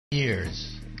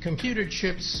years, computer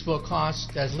chips will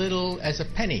cost as little as a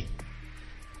penny.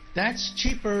 That's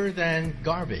cheaper than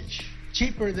garbage,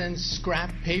 cheaper than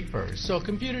scrap paper. So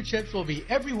computer chips will be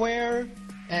everywhere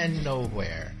and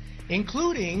nowhere,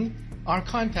 including our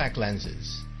contact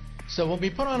lenses. So when we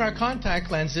put on our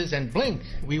contact lenses and blink,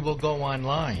 we will go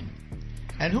online.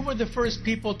 And who were the first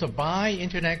people to buy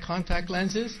internet contact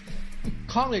lenses?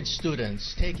 College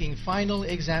students taking final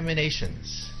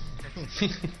examinations.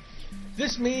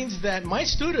 This means that my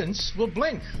students will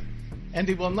blink, and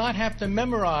they will not have to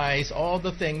memorize all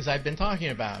the things I've been talking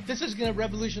about. This is going to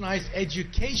revolutionize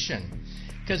education,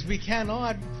 because we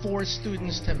cannot force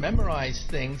students to memorize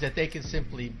things that they can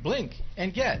simply blink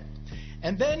and get.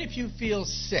 And then if you feel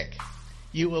sick,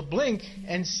 you will blink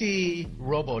and see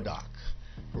RoboDoc.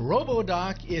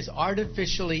 RoboDoc is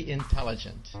artificially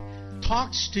intelligent,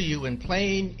 talks to you in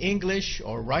plain English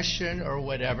or Russian or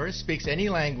whatever, speaks any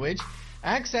language,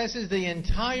 accesses the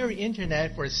entire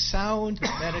internet for sound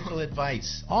medical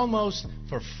advice, almost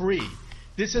for free.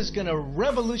 This is going to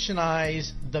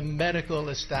revolutionize the medical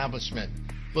establishment.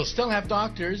 We'll still have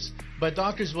doctors, but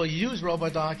doctors will use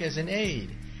RoboDoc as an aid.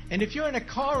 And if you're in a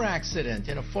car accident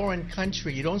in a foreign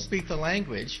country, you don't speak the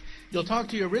language, you'll talk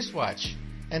to your wristwatch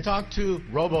and talk to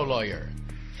RoboLawyer.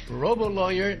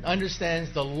 RoboLawyer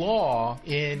understands the law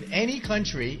in any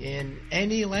country, in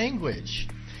any language.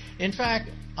 In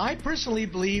fact, I personally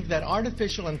believe that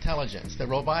artificial intelligence, the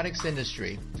robotics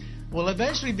industry, will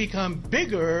eventually become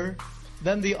bigger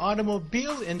than the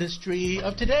automobile industry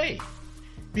of today,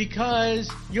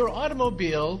 because your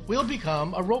automobile will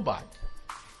become a robot.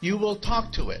 You will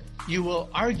talk to it. You will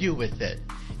argue with it.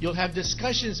 You'll have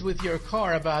discussions with your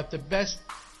car about the best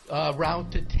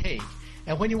route to take.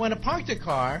 And when you want to park the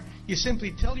car, you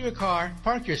simply tell your car,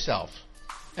 park yourself.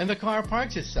 And the car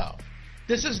parks itself.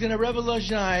 This is going to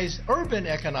revolutionize urban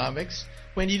economics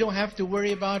when you don't have to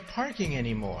worry about parking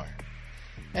anymore.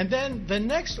 And then the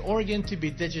next organ to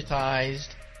be digitized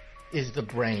is the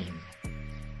brain.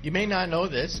 You may not know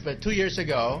this, but 2 years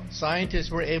ago, scientists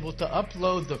were able to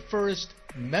upload the first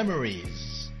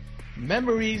memories.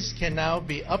 Memories can now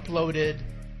be uploaded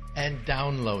and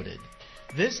downloaded.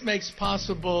 This makes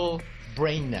possible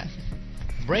BrainNet.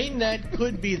 BrainNet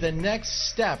could be the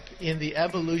next step in the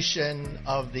evolution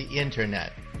of the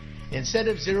internet. Instead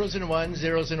of zeros and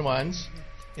ones,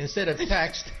 instead of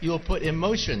text, you'll put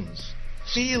emotions,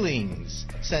 feelings,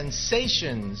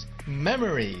 sensations,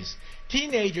 memories.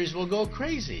 Teenagers will go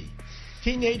crazy.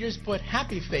 Teenagers put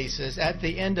happy faces at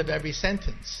the end of every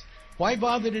sentence. Why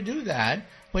bother to do that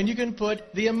when you can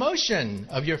put the emotion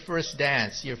of your first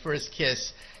dance, your first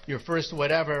kiss, your first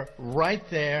whatever right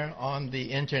there on the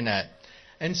internet?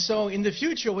 And so in the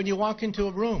future, when you walk into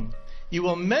a room, you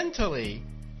will mentally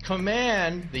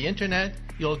command the internet.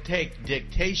 You'll take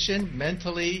dictation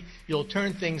mentally. You'll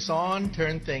turn things on,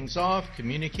 turn things off,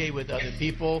 communicate with other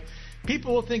people.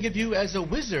 People will think of you as a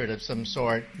wizard of some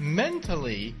sort,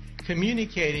 mentally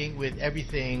communicating with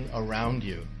everything around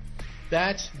you.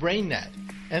 That's BrainNet.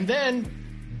 And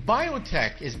then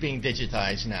biotech is being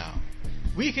digitized now.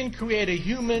 We can create a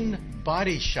human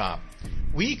body shop.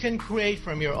 We can create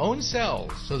from your own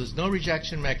cells, so there's no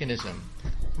rejection mechanism.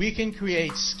 We can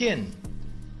create skin,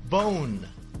 bone,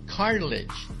 cartilage,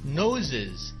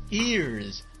 noses,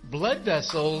 ears, blood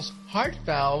vessels, heart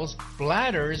valves,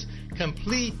 bladders,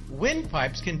 complete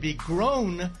windpipes can be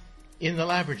grown in the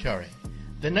laboratory.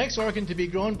 The next organ to be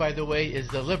grown, by the way, is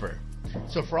the liver.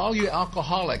 So for all you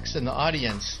alcoholics in the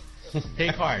audience,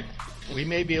 take heart. We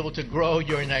may be able to grow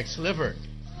your next liver.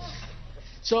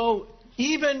 So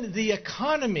even the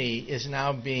economy is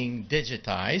now being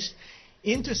digitized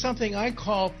into something I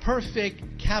call perfect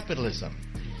capitalism.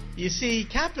 You see,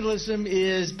 capitalism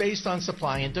is based on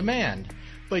supply and demand.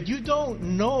 But you don't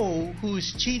know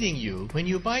who's cheating you when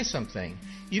you buy something.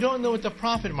 You don't know what the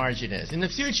profit margin is. In the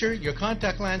future, your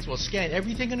contact lens will scan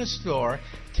everything in a store,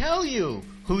 tell you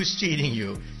who's cheating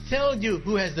you, tell you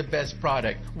who has the best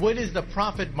product, what is the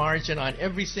profit margin on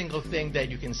every single thing that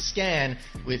you can scan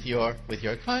with your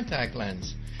contact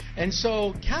lens. And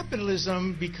so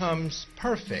capitalism becomes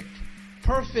perfect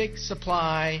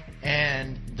supply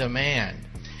and demand.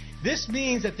 This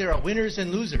means that there are winners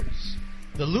and losers.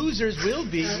 The losers will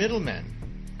be middlemen.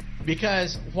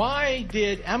 Because why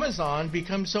did Amazon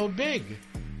become so big?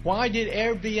 Why did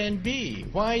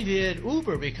Airbnb? Why did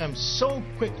Uber become so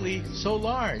quickly so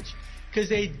large? Because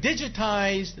they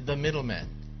digitized the middlemen.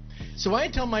 So I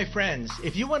tell my friends,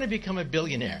 if you want to become a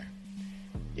billionaire,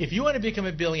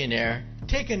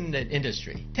 take an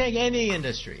industry. Take any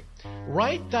industry.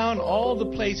 Write down all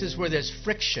the places where there's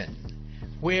friction,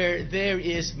 where there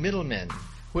is middlemen,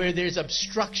 where there's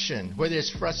obstruction, where there's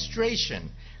frustration.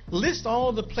 List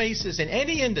all the places in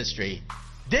any industry,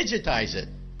 digitize it,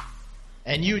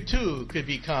 and you too could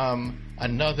become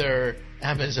another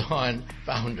Amazon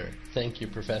founder. Thank you,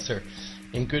 Professor.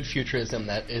 In good futurism,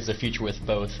 that is a future with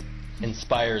both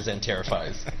inspires and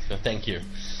terrifies. So thank you.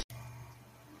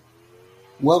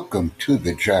 Welcome to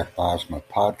the Jack Bosma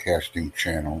podcasting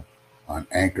channel on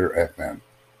Anchor FM.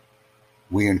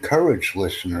 We encourage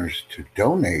listeners to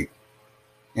donate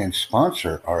and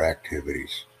sponsor our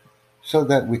activities so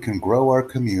that we can grow our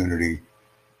community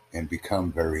and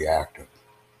become very active.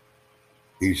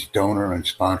 These donor and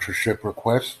sponsorship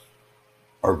requests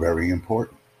are very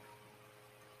important.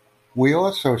 We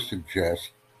also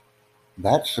suggest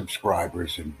that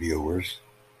subscribers and viewers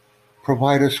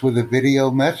provide us with a video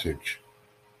message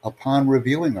upon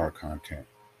reviewing our content.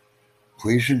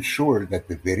 Please ensure that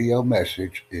the video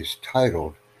message is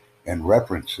titled and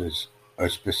references a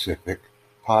specific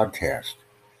podcast.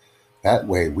 That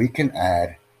way we can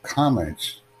add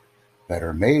comments that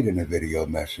are made in a video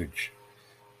message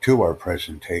to our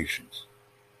presentations.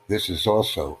 This is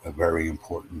also a very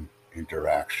important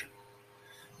interaction.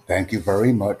 Thank you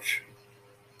very much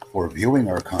for viewing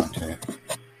our content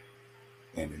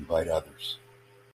and invite others.